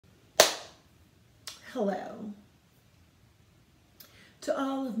Hello to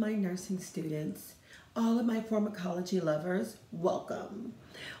all of my nursing students, all of my pharmacology lovers, welcome.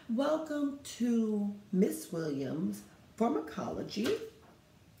 Welcome to Miss Williams' Pharmacology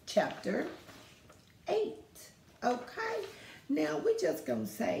Chapter 8. Okay, now we're just going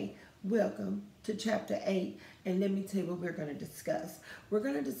to say welcome to Chapter 8, and let me tell you what we're going to discuss. We're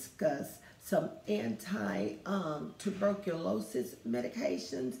going to discuss some anti-tuberculosis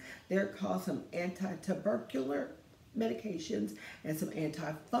medications. They're called some anti-tubercular medications and some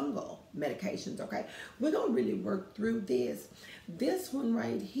antifungal medications, okay? We're going to really work through this. This one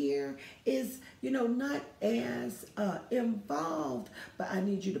right here is, not as involved, but I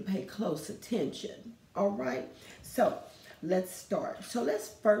need you to pay close attention, all right? So let's start. So let's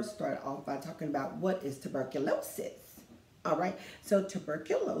first start off by talking about what is tuberculosis, all right? So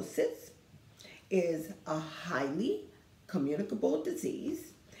tuberculosis is a highly communicable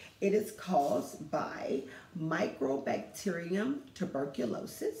disease. It is caused by Mycobacterium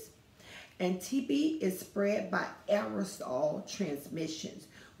tuberculosis, and TB is spread by aerosol transmissions,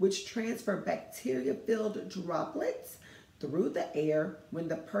 which transfer bacteria-filled droplets through the air when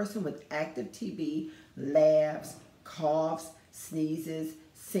the person with active TB laughs, coughs, sneezes,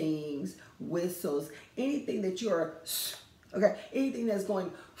 sings, whistles, anything that anything that's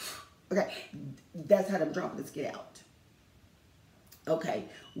going, okay, that's how them droplets get out. Okay,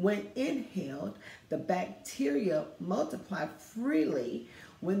 when inhaled, the bacteria multiply freely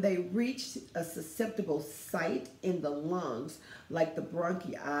when they reach a susceptible site in the lungs, like the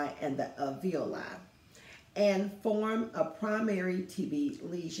bronchi and the alveoli, and form a primary TB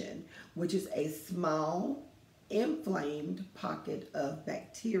lesion, which is a small, inflamed pocket of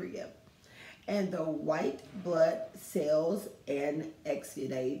bacteria. And the white blood cells and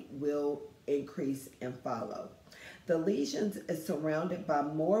exudate will increase and follow. The lesions is surrounded by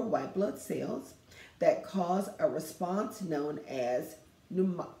more white blood cells that cause a response known as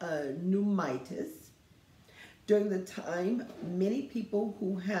pneumonitis. During the time, many people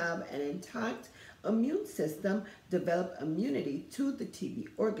who have an intact immune system develop immunity to the TB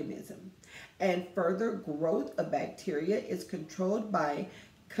organism, and further growth of bacteria is controlled by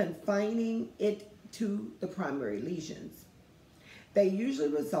confining it to the primary lesions. They usually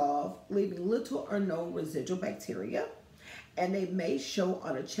resolve, leaving little or no residual bacteria, and they may show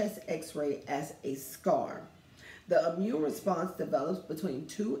on a chest x-ray as a scar. The immune response develops between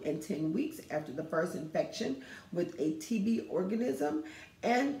 2 and 10 weeks after the first infection with a TB organism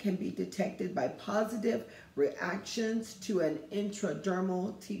and can be detected by positive reactions to an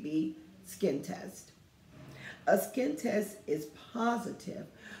intradermal TB skin test. A skin test is positive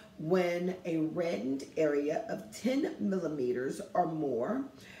when a reddened area of 10 millimeters or more,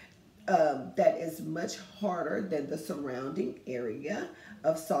 that is much harder than the surrounding area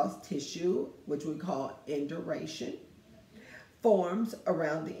of soft tissue, which we call induration, forms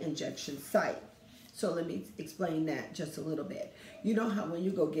around the injection site. So let me explain that just a little bit. You know how when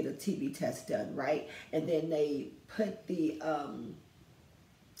you go get a TB test done, right? And then they put the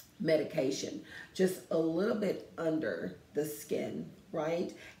medication just a little bit under the skin,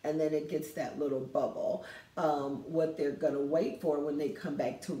 right? And then it gets that little bubble. What they're going to wait for when they come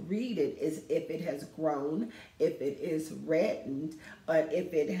back to read it is if it has grown, if it is reddened, or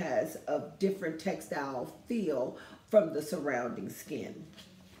if it has a different textile feel from the surrounding skin.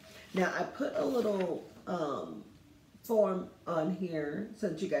 Now, I put a little form on here so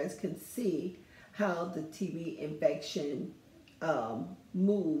that you guys can see how the TB infection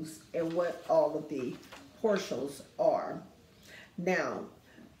moves and what all of the portions are. Now,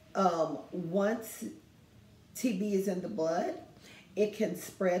 once TB is in the blood, it can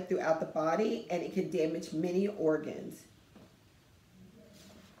spread throughout the body and it can damage many organs.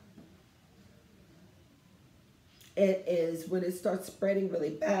 It is, when it starts spreading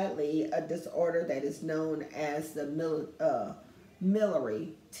really badly, a disorder that is known as the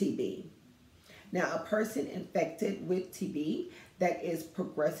miliary TB. Now, a person infected with TB that is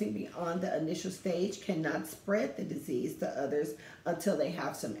progressing beyond the initial stage cannot spread the disease to others until they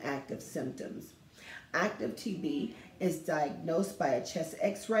have some active symptoms. Active TB is diagnosed by a chest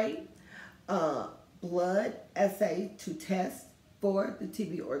x-ray, blood assay to test for the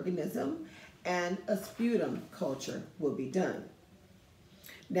TB organism, and a sputum culture will be done.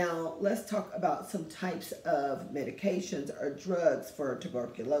 Now, let's talk about some types of medications or drugs for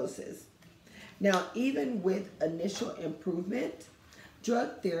tuberculosis. Now, even with initial improvement,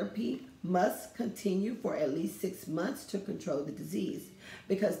 drug therapy must continue for at least 6 months to control the disease.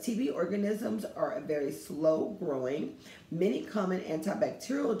 Because TB organisms are very slow growing, many common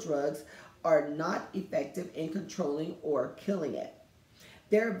antibacterial drugs are not effective in controlling or killing it.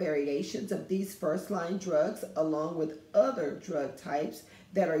 There are variations of these first-line drugs along with other drug types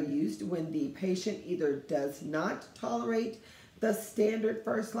that are used when the patient either does not tolerate the standard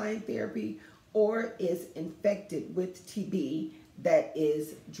first-line therapy or is infected with TB that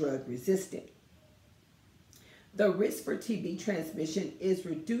is drug resistant. The risk for TB transmission is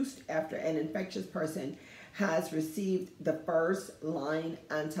reduced after an infectious person has received the first-line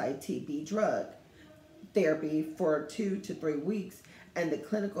anti-TB drug therapy for 2 to 3 weeks and the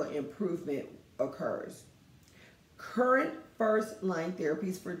clinical improvement occurs. Current first-line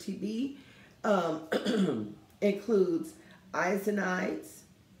therapies for TB includes isoniazides,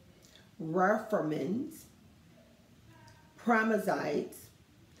 rifampicins, promazines,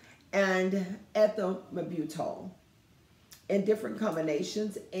 and ethambutol in different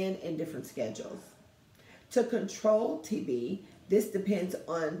combinations and in different schedules. To control TB, this depends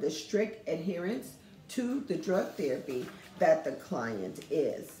on the strict adherence to the drug therapy that the client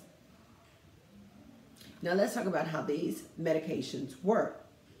is. Now let's talk about how these medications work.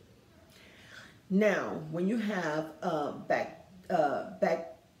 Now, when you have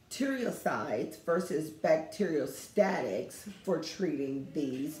bactericides versus bacteriostatics for treating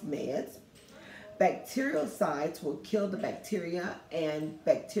these meds, bactericides will kill the bacteria and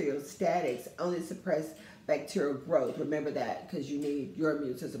bacteriostatics only suppress bacterial growth. Remember that because you need your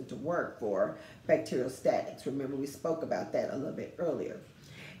immune system to work for bacteriostatics. Remember we spoke about that a little bit earlier.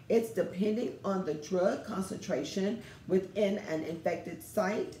 It's depending on the drug concentration within an infected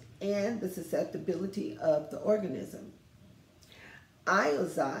site and the susceptibility of the organism.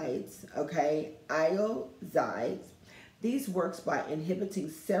 Iosides, these works by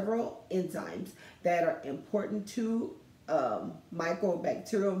inhibiting several enzymes that are important to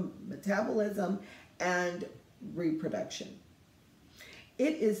microbacterial metabolism and reproduction.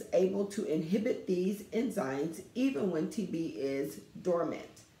 It is able to inhibit these enzymes even when TB is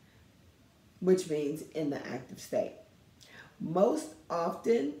dormant, which means in the active state. Most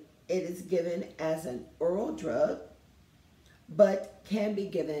often it is given as an oral drug, but can be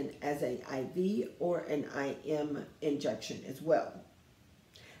given as an IV or an IM injection as well.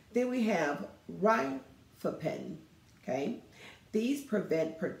 Then we have rifampicin, These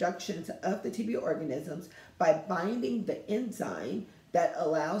prevent productions of the TB organisms by binding the enzyme that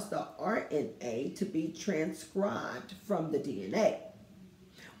allows the RNA to be transcribed from the DNA.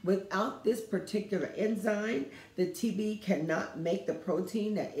 Without this particular enzyme, the TB cannot make the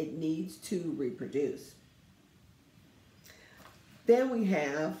protein that it needs to reproduce. Then we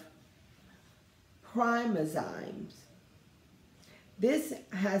have promazines. This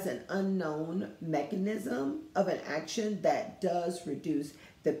has an unknown mechanism of an action that does reduce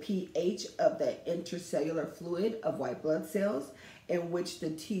the pH of the intercellular fluid of white blood cells in which the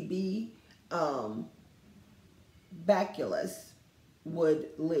TB bacillus would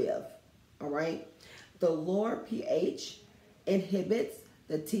live, all right? The lower pH inhibits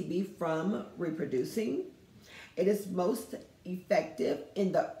the TB from reproducing. It is most effective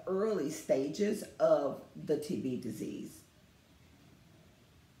in the early stages of the TB disease.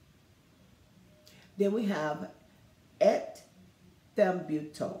 Then we have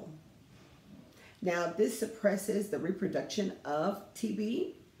ethambutol. Now, this suppresses the reproduction of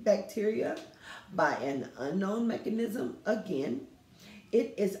TB bacteria by an unknown mechanism. Again,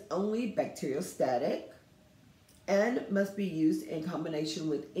 it is only bacteriostatic and must be used in combination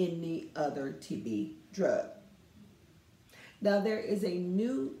with any other TB drug. Now, there is a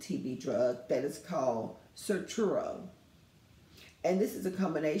new TB drug that is called Serturo. And this is a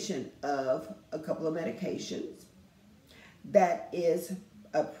combination of a couple of medications that is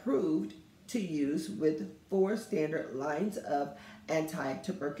approved to use with 4 standard lines of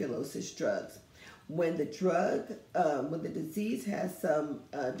anti-tuberculosis drugs. When the disease has some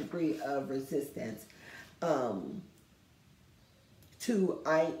degree of resistance to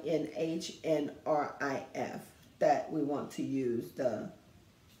INH and RIF, that we want to use the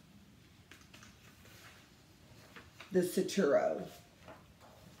Serturo.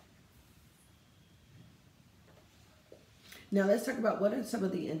 Now let's talk about what are some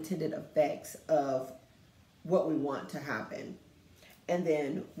of the intended effects of what we want to happen. And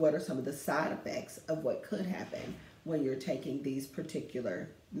then what are some of the side effects of what could happen when you're taking these particular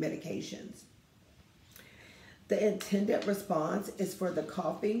medications. The intended response is for the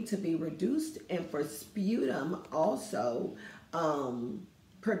coughing to be reduced and for sputum also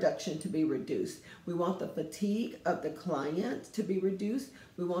production to be reduced. We want the fatigue of the client to be reduced.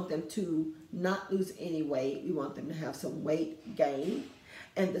 We want them to not lose any weight. We want them to have some weight gain.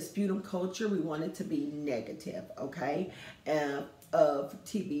 And the sputum culture, we want it to be negative, okay, of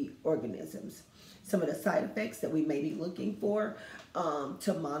TB organisms. some of the side effects that we may be looking for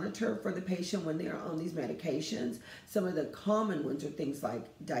to monitor for the patient when they're on these medications. Some of the common ones are things like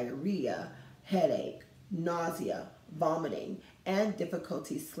diarrhea, headache, nausea, vomiting, and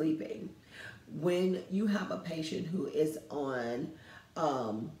difficulty sleeping. When you have a patient who is on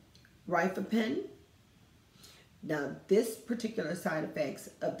Rifampin, now this particular side effects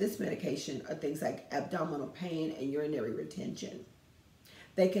of this medication are things like abdominal pain and urinary retention.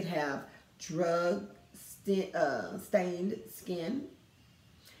 They could have drug stained skin,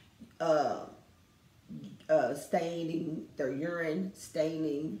 staining their urine,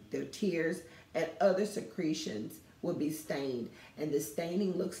 staining their tears, and other secretions will be stained. And the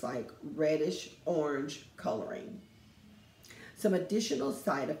staining looks like reddish orange coloring. Some additional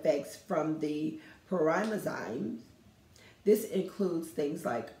side effects from the pyrimazymes. This includes things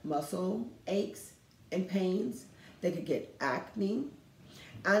like muscle aches and pains. They could get acne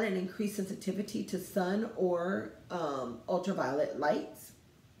and an increased sensitivity to sun or ultraviolet lights.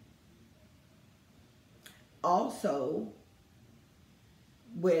 Also,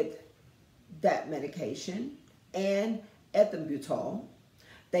 with that medication and ethambutol,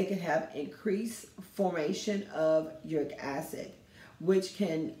 they can have increased formation of uric acid, which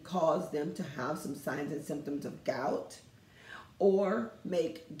can cause them to have some signs and symptoms of gout or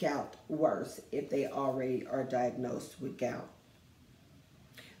make gout worse if they already are diagnosed with gout.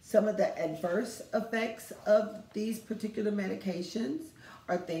 Some of the adverse effects of these particular medications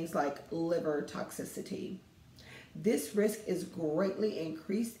are things like liver toxicity. This risk is greatly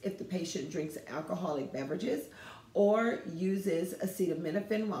increased if the patient drinks alcoholic beverages or uses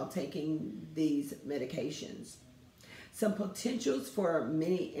acetaminophen while taking these medications. Some potentials for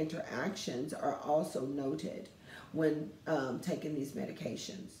many interactions are also noted when taking these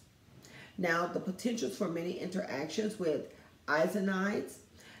medications. Now, the potentials for many interactions with isonides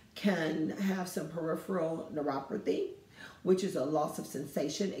can have some peripheral neuropathy, which is a loss of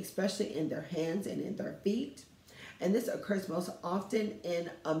sensation, especially in their hands and in their feet. And this occurs most often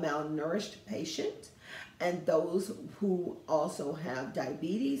in a malnourished patient and those who also have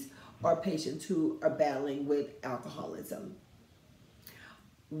diabetes or patients who are battling with alcoholism.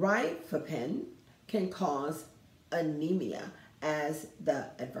 Rifampin can cause anemia as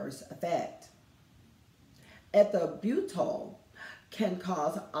the adverse effect. Ethambutol can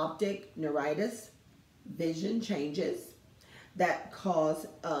cause optic neuritis, vision changes that cause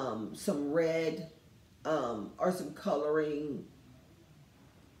some red or some coloring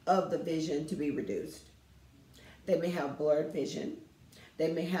of the vision to be reduced. They may have blurred vision.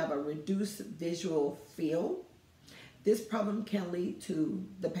 They may have a reduced visual field. This problem can lead to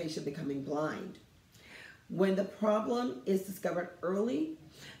the patient becoming blind. When the problem is discovered early,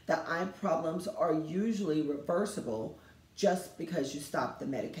 the eye problems are usually reversible just because you stop the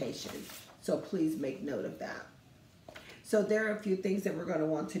medication. So please make note of that. So there are a few things that we're going to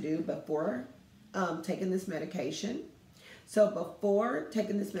want to do before taking this medication. So before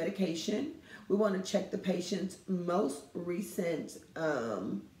taking this medication, we want to check the patient's most recent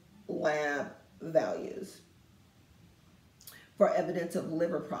lab values for evidence of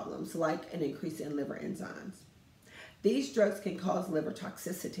liver problems, like an increase in liver enzymes. These drugs can cause liver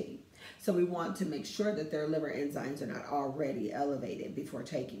toxicity, so we want to make sure that their liver enzymes are not already elevated before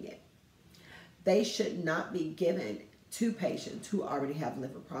taking it. They should not be given to patients who already have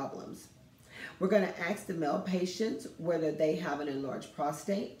liver problems. We're going to ask the male patients whether they have an enlarged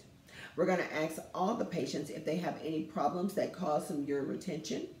prostate. We're going to ask all the patients if they have any problems that cause some urine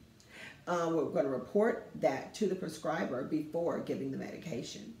retention. We're going to report that to the prescriber before giving the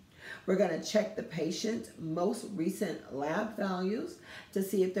medication. We're going to check the patient's most recent lab values to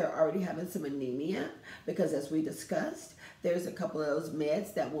see if they're already having some anemia, because as we discussed, there's a couple of those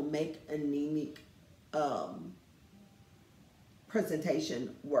meds that will make anemic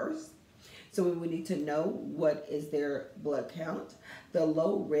presentation worse. So we need to know what is their blood count, the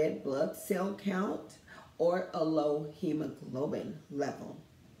low red blood cell count, or a low hemoglobin level.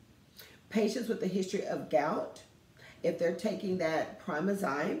 Patients with a history of gout, if they're taking that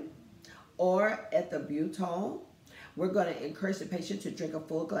Primazyme or ethambutol, we're going to encourage the patient to drink a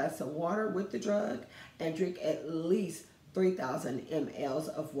full glass of water with the drug and drink at least 3,000 mLs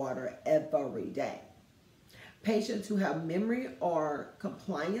of water every day. Patients who have memory or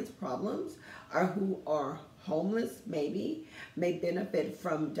compliance problems or who are homeless may benefit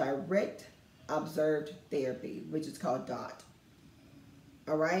from direct observed therapy, which is called DOT.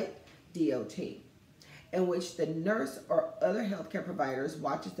 All right? DOT, in which the nurse or other healthcare providers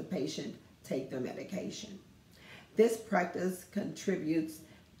watches the patient take their medication. This practice contributes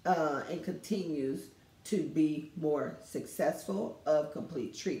and continues to be more successful of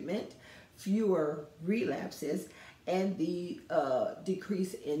complete treatment fewer relapses, and the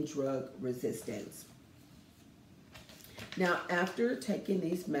decrease in drug resistance. Now, after taking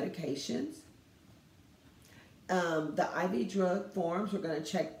these medications, the IV drug forms, we're going to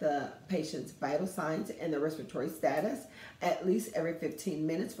check the patient's vital signs and the respiratory status at least every 15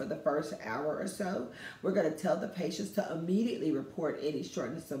 minutes for the first hour or so. We're going to tell the patients to immediately report any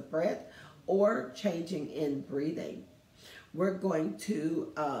shortness of breath or changing in breathing. We're going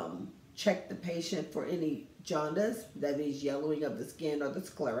to check the patient for any jaundice, that is yellowing of the skin or the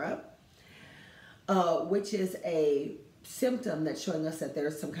sclera, which is a symptom that's showing us that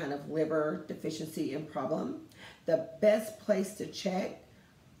there's some kind of liver deficiency and problem. The best place to check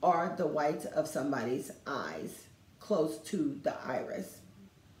are the whites of somebody's eyes, close to the iris,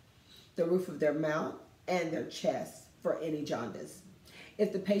 the roof of their mouth, and their chest for any jaundice.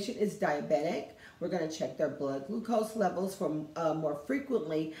 If the patient is diabetic, we're going to check their blood glucose levels for more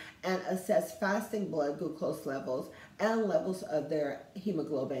frequently and assess fasting blood glucose levels and levels of their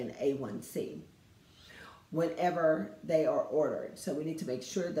hemoglobin A1C whenever they are ordered. So we need to make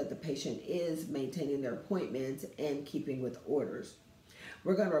sure that the patient is maintaining their appointments and keeping with orders.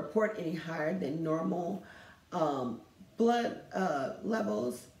 We're going to report any higher than normal blood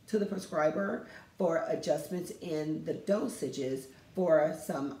levels to the prescriber for adjustments in the dosages for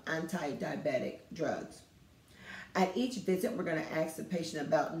some anti-diabetic drugs. At each visit, we're going to ask the patient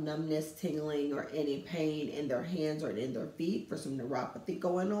about numbness, tingling, or any pain in their hands or in their feet for some neuropathy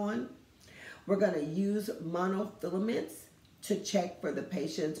going on. We're going to use monofilaments to check for the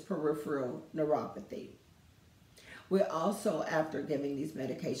patient's peripheral neuropathy. We also, after giving these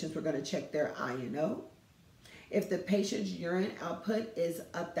medications, we're going to check their INO. If the patient's urine output is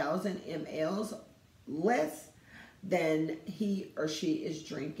 1,000 mLs less than he or she is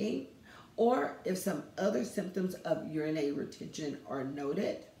drinking, or if some other symptoms of urinary retention are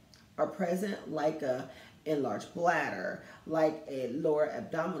noted, are present, like a enlarged bladder, like a lower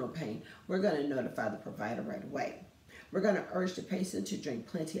abdominal pain, we're going to notify the provider right away. We're going to urge the patient to drink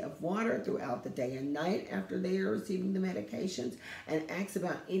plenty of water throughout the day and night after they are receiving the medications, and ask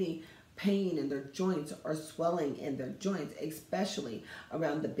about any pain in their joints or swelling in their joints, especially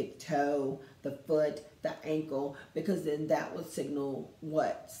around the big toe, the foot, the ankle, because then that will signal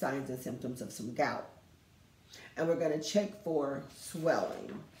what signs and symptoms of some gout. And we're going to check for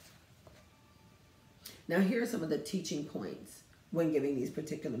swelling. Now, here are some of the teaching points when giving these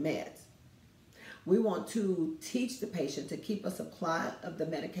particular meds. We want to teach the patient to keep a supply of the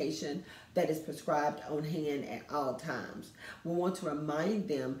medication that is prescribed on hand at all times. We want to remind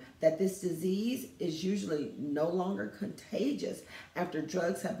them that this disease is usually no longer contagious after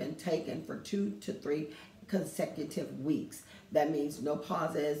drugs have been taken for 2 to 3 consecutive weeks. That means no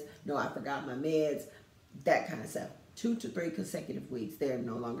pauses, no I forgot my meds, that kind of stuff. 2 to 3 consecutive weeks, they are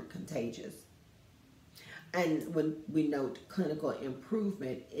no longer contagious. And when we note clinical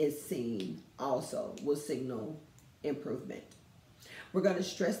improvement is seen also, will signal improvement. We're going to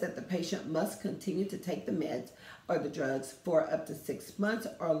stress that the patient must continue to take the meds or the drugs for up to 6 months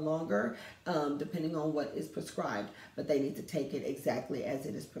or longer, depending on what is prescribed, but they need to take it exactly as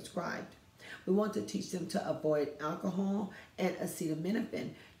it is prescribed. We want to teach them to avoid alcohol and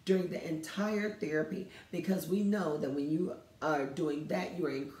acetaminophen during the entire therapy, because we know that when you are doing that, you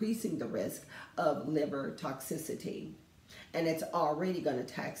are increasing the risk of liver toxicity, and it's already going to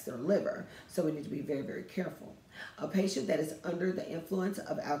tax their liver, so we need to be very, very careful. A patient that is under the influence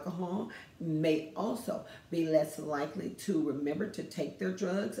of alcohol may also be less likely to remember to take their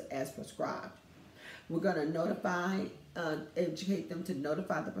drugs as prescribed. We're going to educate them to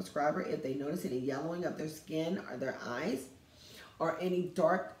notify the prescriber if they notice any yellowing of their skin or their eyes, or any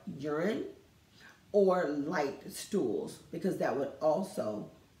dark urine or light stools, because that would also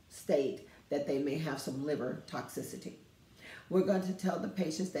state that they may have some liver toxicity. We're going to tell the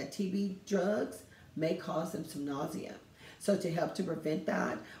patients that TB drugs may cause them some nausea. So to help to prevent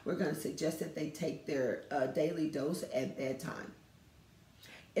that, we're going to suggest that they take their daily dose at bedtime.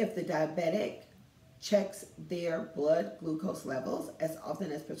 If the diabetic checks their blood glucose levels as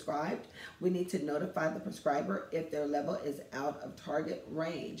often as prescribed, we need to notify the prescriber if their level is out of target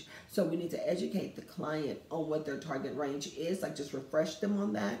range. So we need to educate the client on what their target range is, like just refresh them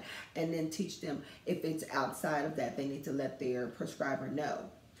on that, and then teach them if it's outside of that, they need to let their prescriber know.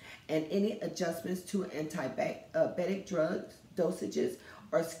 And any adjustments to anti-diabetic drug dosages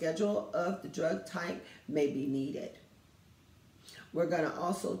or schedule of the drug type may be needed. We're going to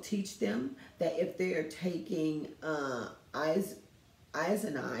also teach them that if they are taking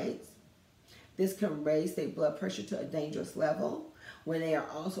isoniazides, this can raise their blood pressure to a dangerous level. when they are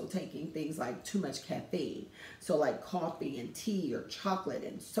also taking things like too much caffeine. So like coffee and tea or chocolate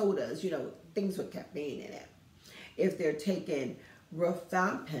and sodas, things with caffeine in it. If they're taking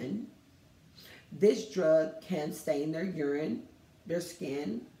rifampin, this drug can stain their urine, their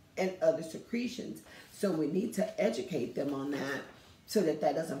skin, and other secretions. So we need to educate them on that so that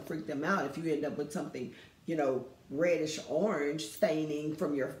doesn't freak them out. If you end up with something, reddish orange staining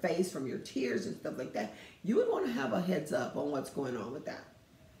from your face, from your tears and stuff like that, you would want to have a heads up on what's going on with that.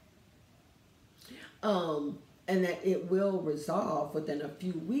 And that it will resolve within a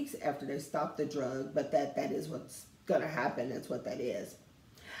few weeks after they stop the drug, but that is what's going to happen. That's what that is.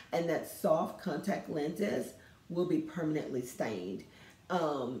 And that soft contact lenses will be permanently stained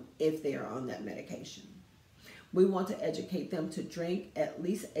if they are on that medication. We want to educate them to drink at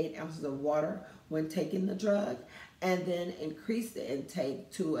least 8 ounces of water when taking the drug, and then increase the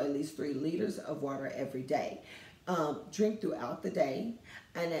intake to at least 3 liters of water every day. Drink throughout the day,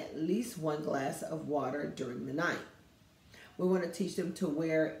 and at least 1 glass of water during the night. We want to teach them to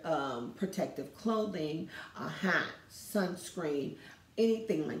wear protective clothing, a hat, sunscreen,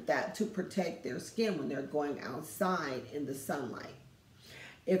 anything like that to protect their skin when they're going outside in the sunlight.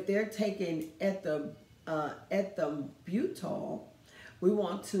 If they're taking ethambutol, we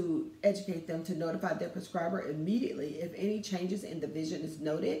want to educate them to notify their prescriber immediately if any changes in the vision is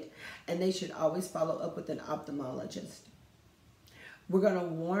noted, and they should always follow up with an ophthalmologist. We're going to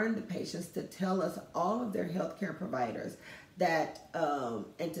warn the patients to tell us all of their healthcare providers that,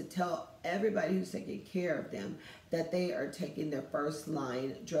 and to tell everybody who's taking care of them that they are taking their first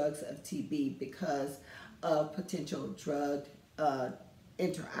line drugs of TB because of potential drug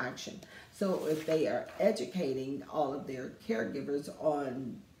interaction. So if they are educating all of their caregivers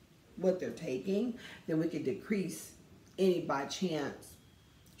on what they're taking, then we can decrease any by chance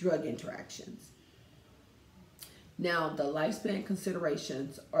drug interactions. Now, the lifespan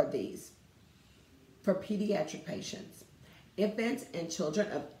considerations are these. For pediatric patients, infants and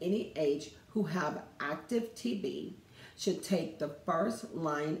children of any age who have active TB should take the first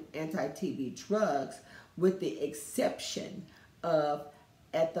line anti-TB drugs with the exception of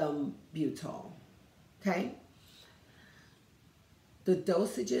ethambutol. Okay? The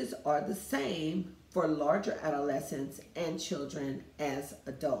dosages are the same for larger adolescents and children as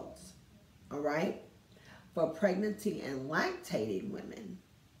adults. All right? For pregnancy and lactating women,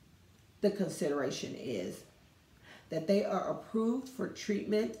 the consideration is that they are approved for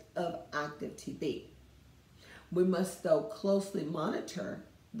treatment of active TB. We must, though, closely monitor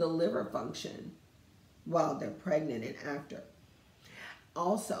the liver function while they're pregnant and after.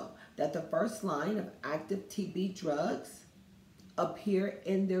 Also, that the first line of active TB drugs appear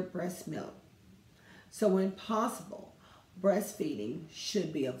in their breast milk. So when possible, breastfeeding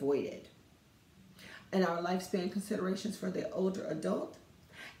should be avoided. And our lifespan considerations for the older adult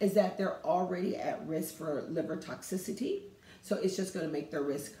is that they're already at risk for liver toxicity, so it's just going to make their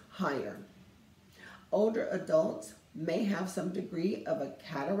risk higher. Older adults may have some degree of a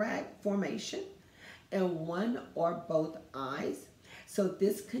cataract formation in one or both eyes, so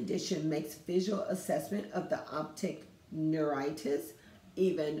this condition makes visual assessment of the optic neuritis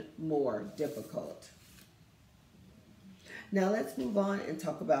even more difficult. Now let's move on and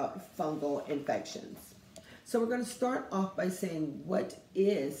talk about fungal infections. So we're going to start off by saying, what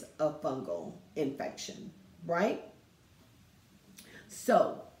is a fungal infection, right?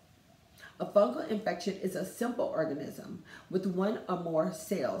 So a fungal infection is a simple organism with one or more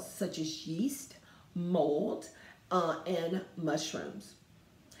cells, such as yeast, mold, and mushrooms,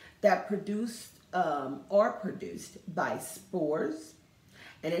 that are produced by spores,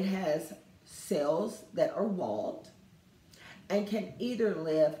 and it has cells that are walled and can either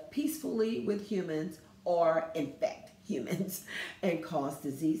live peacefully with humans or infect humans and cause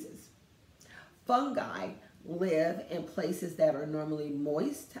diseases. Fungi live in places that are normally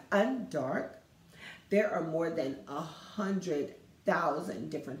moist and dark. There are more than 100,000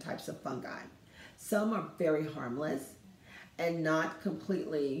 different types of fungi. Some are very harmless and not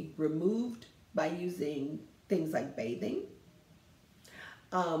completely removed by using things like bathing.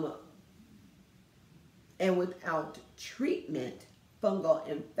 And without treatment, fungal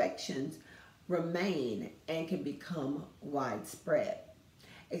infections remain and can become widespread,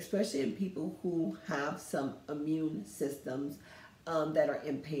 especially in people who have some immune systems that are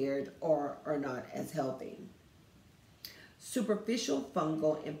impaired or are not as healthy. Superficial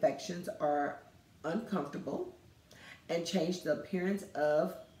fungal infections are uncomfortable and change the appearance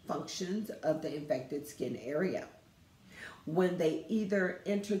of functions of the infected skin area. When they either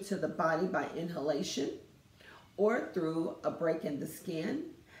enter to the body by inhalation or through a break in the skin,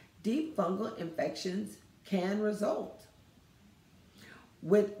 deep fungal infections can result.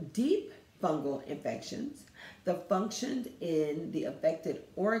 With deep fungal infections, the function in the affected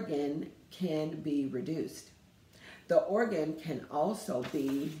organ can be reduced. The organ can also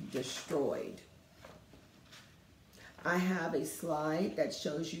be destroyed. I have a slide that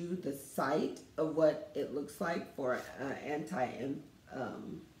shows you the site of what it looks like for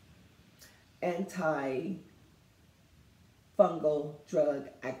anti-fungal drug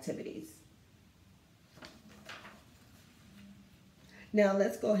activities. Now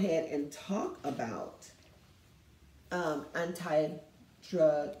let's go ahead and talk about antifungal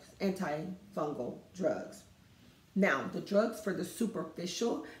drugs. Now, the drugs for the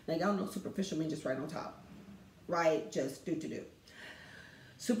superficial, now y'all know superficial means just right on top, right? Just do.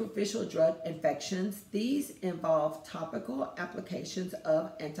 Superficial drug infections, these involve topical applications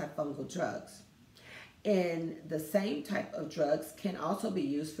of antifungal drugs. And the same type of drugs can also be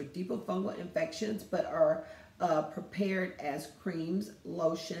used for deeper fungal infections, but are prepared as creams,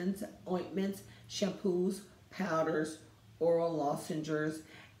 lotions, ointments, shampoos, powders, oral lozenges,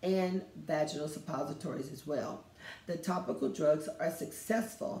 and vaginal suppositories as well. The topical drugs are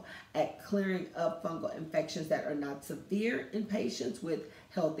successful at clearing up fungal infections that are not severe in patients with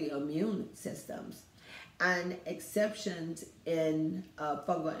healthy immune systems, and exceptions in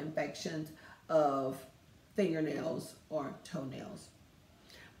fungal infections of fingernails or toenails.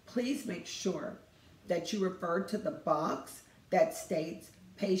 Please make sure that you refer to the box that states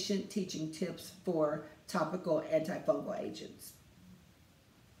patient teaching tips for topical antifungal agents.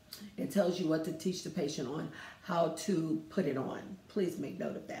 It tells you what to teach the patient on, how to put it on. Please make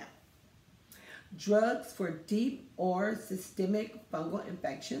note of that. Drugs for deep or systemic fungal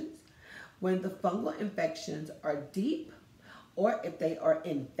infections. When the fungal infections are deep or if they are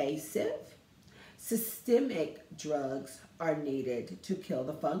invasive, systemic drugs are needed to kill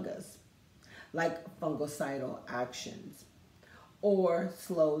the fungus, like fungicidal actions, or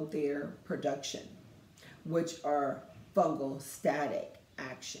slow their production, which are fungal static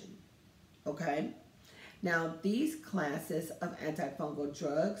action. Okay? Now, these classes of antifungal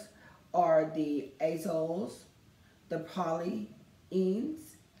drugs are the azoles, the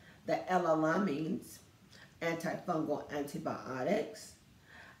polyenes, the L-alanines, antifungal antibiotics,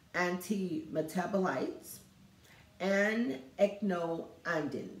 antimetabolites, and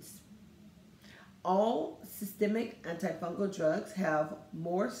echinocandins. All systemic antifungal drugs have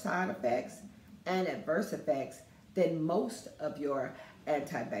more side effects and adverse effects than most of your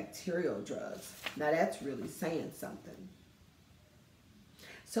antibacterial drugs. Now that's really saying something.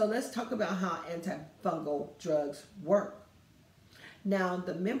 So let's talk about how antifungal drugs work. Now,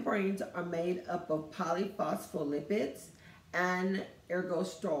 the membranes are made up of polyphospholipids and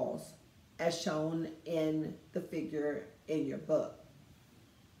ergosterols, as shown in the figure in your book.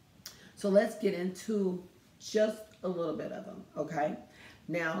 So let's get into just a little bit of them, okay?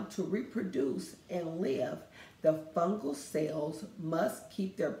 Now, to reproduce and live, the fungal cells must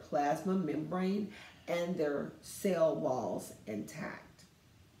keep their plasma membrane and their cell walls intact.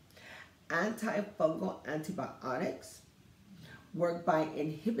 Antifungal antibiotics work by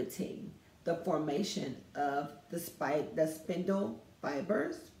inhibiting the formation of the spindle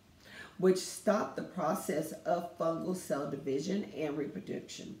fibers, which stop the process of fungal cell division and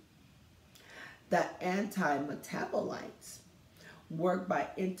reproduction. The antimetabolites work by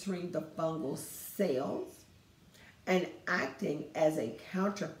entering the fungal cells and acting as a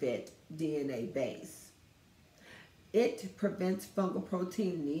counterfeit DNA base. It prevents fungal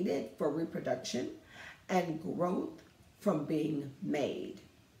protein needed for reproduction and growth from being made.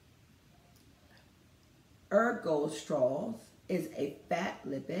 Ergosterols is a fat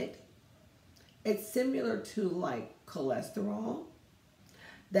lipid. It's similar to like cholesterol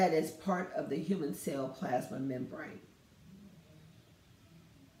that is part of the human cell plasma membrane.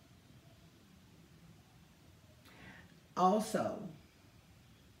 Also,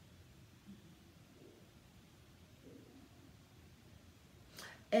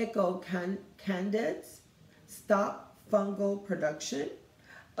 echinocandins stop fungal production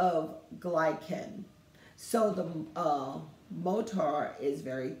of glycan. So the motor is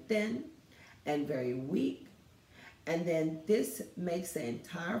very thin and very weak, and then this makes the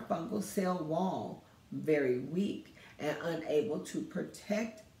entire fungal cell wall very weak and unable to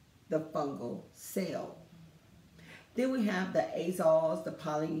protect the fungal cell. Then we have the azoles, the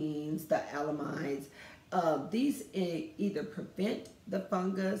polyenes, the alamides. These either prevent the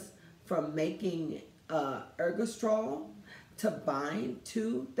fungus from making ergosterol to bind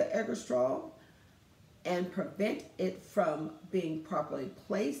to the ergosterol and prevent it from being properly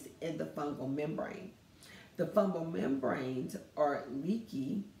placed in the fungal membrane. The fungal membranes are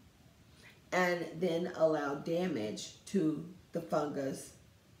leaky and then allow damage to the fungus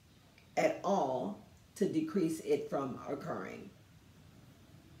at all to decrease it from occurring.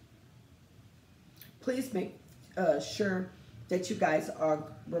 Please make sure that you guys are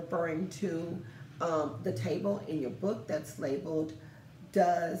referring to the table in your book that's labeled,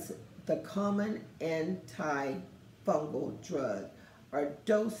 does the common antifungal drug, or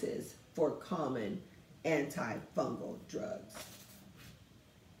doses for common antifungal drugs.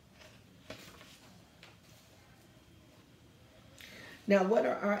 Now, what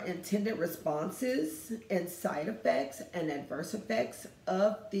are our intended responses and side effects and adverse effects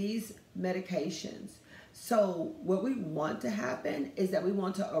of these medications? So what we want to happen is that we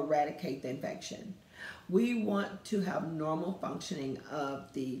want to eradicate the infection. We want to have normal functioning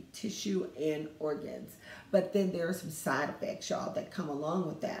of the tissue and organs. But then there are some side effects, y'all, that come along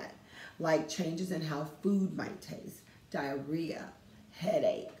with that, like changes in how food might taste, diarrhea,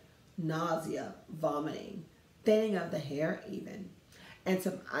 headache, nausea, vomiting, thinning of the hair even, and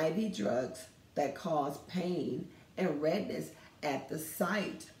some IV drugs that cause pain and redness at the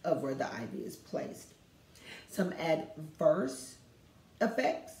site of where the IV is placed. Some adverse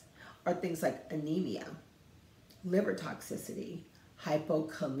effects are things like anemia, liver toxicity,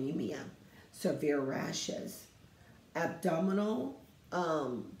 hypokalemia, severe rashes, abdominal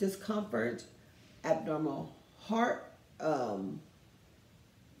discomfort, abnormal heart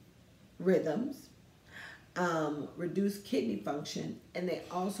rhythms, reduced kidney function, and they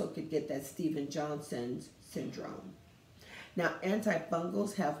also could get that Stevens-Johnson syndrome. Now,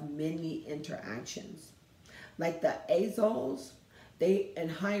 antifungals have many interactions. Like the azoles, in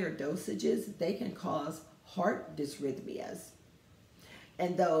higher dosages, they can cause heart dysrhythmias.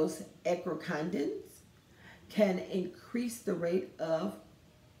 And those echinocandins can increase the rate of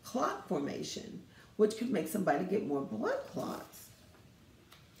clot formation, which could make somebody get more blood clots.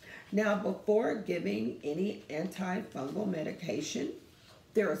 Now, before giving any antifungal medication,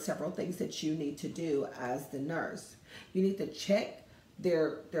 there are several things that you need to do as the nurse. You need to check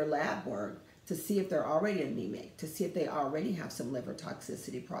their lab work to see if they're already anemic, to see if they already have some liver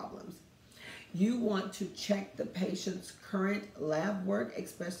toxicity problems. You want to check the patient's current lab work,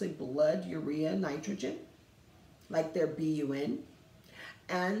 especially blood urea nitrogen, like their BUN,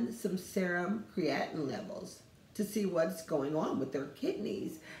 and some serum creatinine levels to see what's going on with their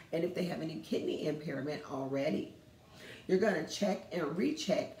kidneys and if they have any kidney impairment already. You're going to check and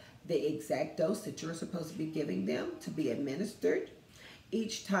recheck the exact dose that you're supposed to be giving them to be administered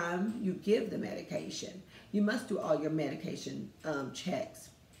each time you give the medication. You must do all your medication checks.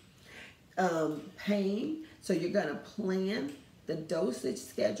 Pain, so you're going to plan the dosage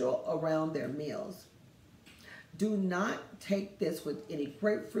schedule around their meals. Do not take this with any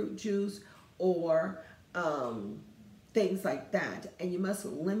grapefruit juice or things like that. And you must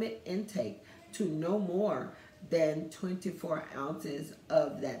limit intake to no more than 24 ounces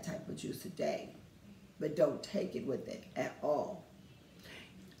of that type of juice a day. But don't take it with it at all.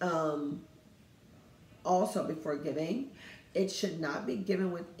 Also, before giving, it should not be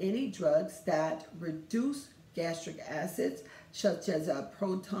given with any drugs that reduce gastric acids, such as a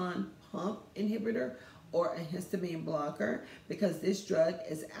proton pump inhibitor or a histamine blocker, because this drug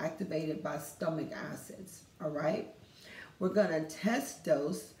is activated by stomach acids, all right? We're gonna test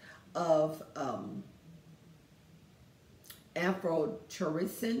dose of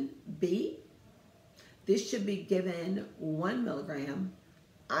amphotericin B. This should be given 1 milligram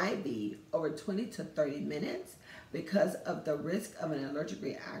IV over 20 to 30 minutes. Because of the risk of an allergic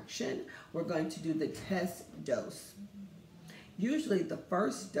reaction, we're going to do the test dose. Usually the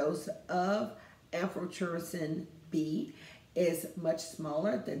first dose of amphotericin B is much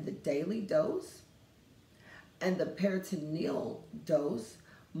smaller than the daily dose, and the peritoneal dose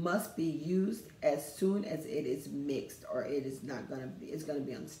must be used as soon as it is mixed, or it is not going to be, it's going to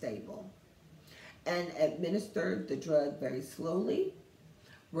be unstable. And administer the drug very slowly,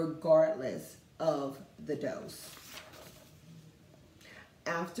 regardless of the dose.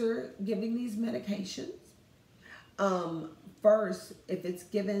 After giving these medications, first, if it's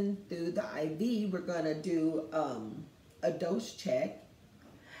given through the IV, we're going to do a dose check,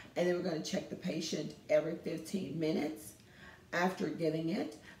 and then we're going to check the patient every 15 minutes after giving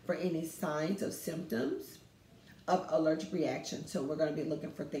it for any signs of symptoms of allergic reaction. So we're going to be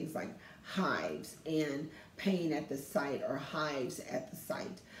looking for things like hives and pain at the site, or hives at the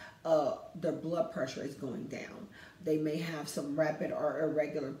site. Their blood pressure is going down. They may have some rapid or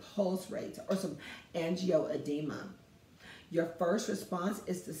irregular pulse rates or some angioedema. Your first response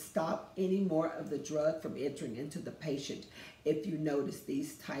is to stop any more of the drug from entering into the patient if you notice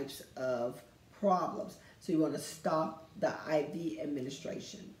these types of problems. So you want to stop the IV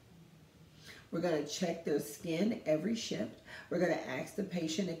administration. We're going to check their skin every shift. We're going to ask the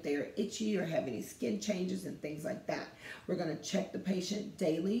patient if they are itchy or have any skin changes and things like that. We're going to check the patient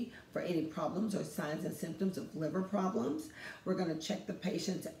daily for any problems or signs and symptoms of liver problems. We're going to check the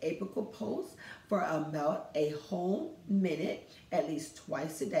patient's apical pulse for about a whole minute, at least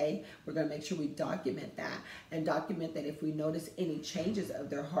twice a day. We're going to make sure we document that and document that if we notice any changes of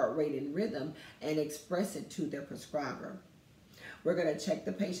their heart rate and rhythm and express it to their prescriber. We're going to check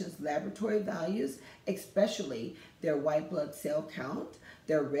the patient's laboratory values, especially their white blood cell count,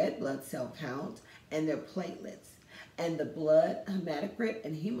 their red blood cell count, and their platelets, and the blood hematocrit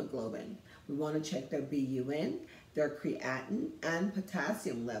and hemoglobin. We want to check their BUN, their creatinine, and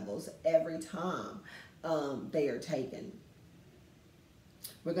potassium levels every time they are taken.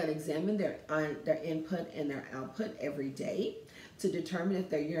 We're going to examine their input and their output every day to determine if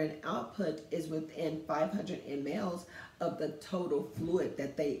their urine output is within 500 mLs of the total fluid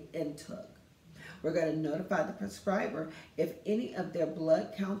that they intook. We're going to notify the prescriber if any of their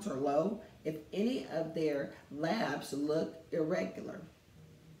blood counts are low, if any of their labs look irregular.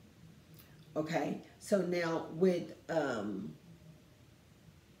 Okay, so now with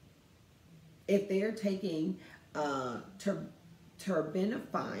if they're taking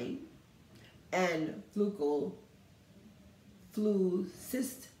terbinafine and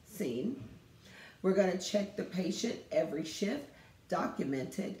flucysteine, we're going to check the patient every shift,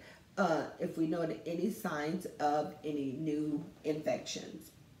 documented if we note any signs of any new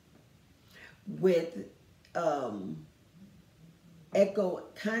infections. With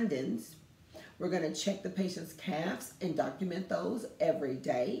echocardins, we're going to check the patient's calves and document those every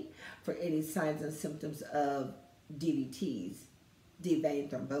day for any signs and symptoms of DVTs, deep vein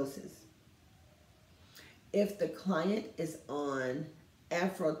thrombosis. If the client is on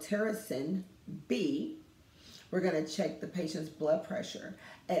amphotericin B, we're going to check the patient's blood pressure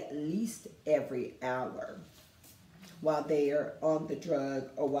at least every hour while they are on the drug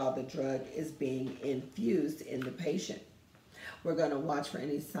or while the drug is being infused in the patient. We're going to watch for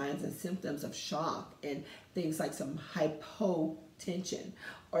any signs and symptoms of shock and things like some hypotension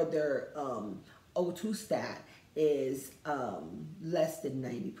or their O2 stat is less than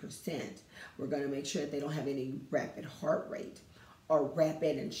 90%. We're going to make sure that they don't have any rapid heart rate or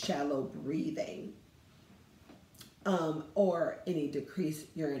rapid and shallow breathing or any decreased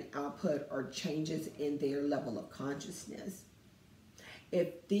urine output or changes in their level of consciousness.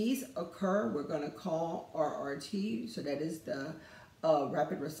 If these occur, we're going to call RRT, so that is the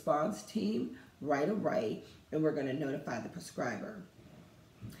rapid response team, right away, and we're going to notify the prescriber.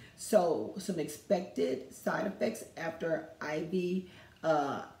 So some expected side effects after IV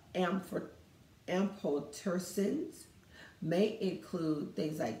amphotericins may include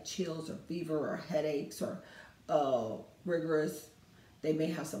things like chills or fever or headaches or rigorous. They may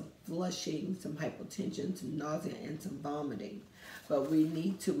have some flushing, some hypotension, some nausea, and some vomiting. But we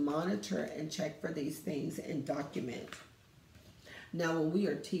need to monitor and check for these things and document. Now, when we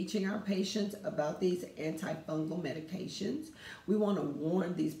are teaching our patients about these antifungal medications, we want to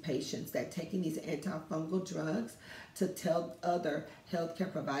warn these patients that taking these antifungal drugs to tell other healthcare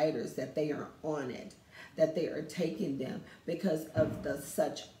providers that they are on it, that they are taking them because of the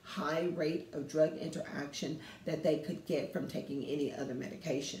such high rate of drug interaction that they could get from taking any other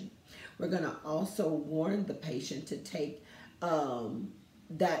medication. We're going to also warn the patient to take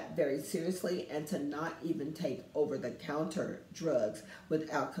that very seriously and to not even take over-the-counter drugs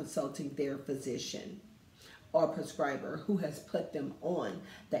without consulting their physician or prescriber who has put them on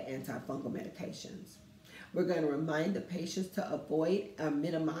the antifungal medications. We're going to remind the patients to avoid or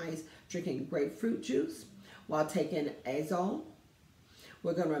minimize drinking grapefruit juice while taking azole.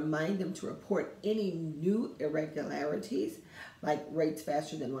 We're going to remind them to report any new irregularities, like rates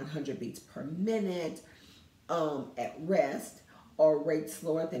faster than 100 beats per minute at rest, or rates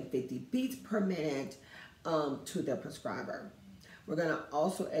slower than 50 beats per minute to their prescriber. We're going to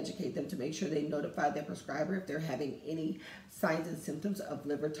also educate them to make sure they notify their prescriber if they're having any signs and symptoms of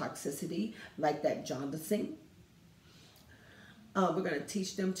liver toxicity, like that jaundicing. We're going to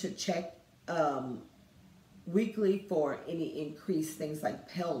teach them to check weekly for any increased things like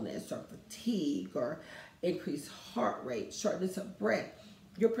paleness or fatigue or increased heart rate, shortness of breath.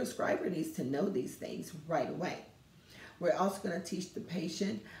 Your prescriber needs to know these things right away. We're also going to teach the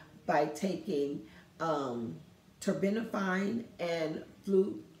patient by taking terbinafine and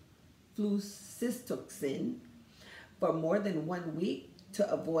flucysteine for more than 1 week to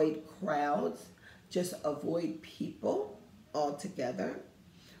avoid crowds, just avoid people altogether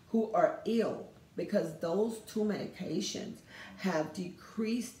who are ill, because those two medications have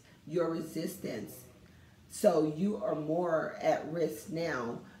decreased your resistance. So you are more at risk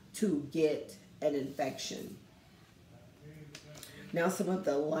now to get an infection. Now, some of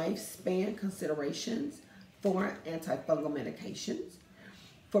the lifespan considerations for antifungal medications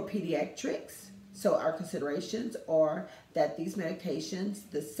for pediatrics. So our considerations are that these medications,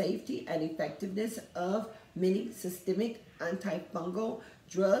 the safety and effectiveness of many systemic antifungal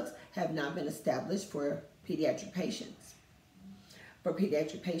drugs have not been established for pediatric patients. For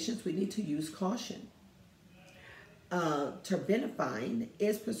pediatric patients, we need to use caution. Terbinafine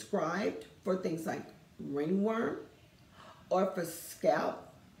is prescribed for things like ringworm or for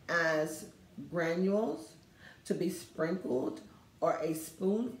scalp as granules to be sprinkled or a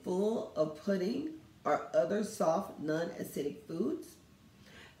spoonful of pudding or other soft non-acidic foods.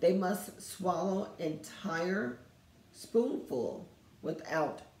 They must swallow entire spoonful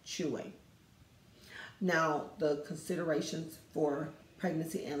without chewing. Now, the considerations for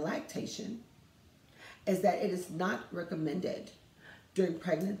pregnancy and lactation is that it is not recommended during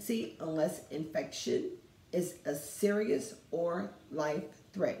pregnancy unless infection is a serious or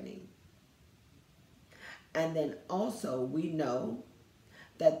life-threatening. And then also we know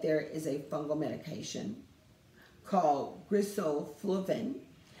that there is a fungal medication called grisofulvin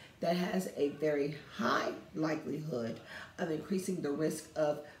that has a very high likelihood of increasing the risk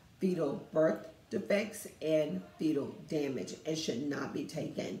of fetal birth defects and fetal damage and should not be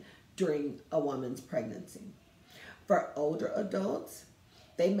taken during a woman's pregnancy. For older adults,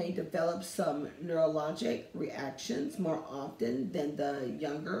 they may develop some neurologic reactions more often than the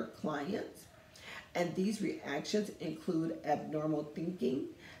younger clients. And these reactions include abnormal thinking.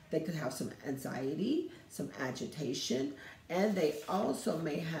 They could have some anxiety, some agitation, and they also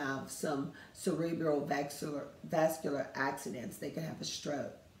may have some cerebral vascular accidents. They could have a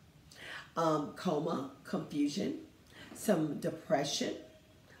stroke, coma, confusion, some depression,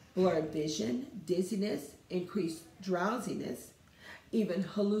 blurred vision, dizziness, increased drowsiness, even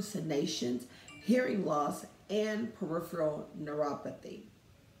hallucinations, hearing loss, and peripheral neuropathy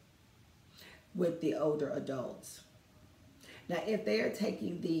with the older adults. Now, if they are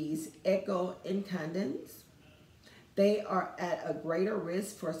taking these echo incandescents, they are at a greater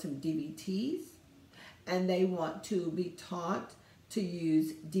risk for some DVTs, and they want to be taught to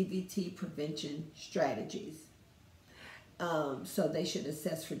use DVT prevention strategies. So they should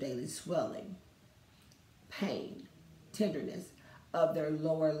assess for daily swelling, pain, tenderness of their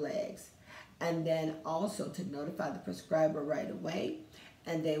lower legs, and then also to notify the prescriber right away,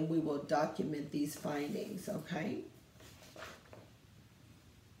 and then we will document these findings, okay?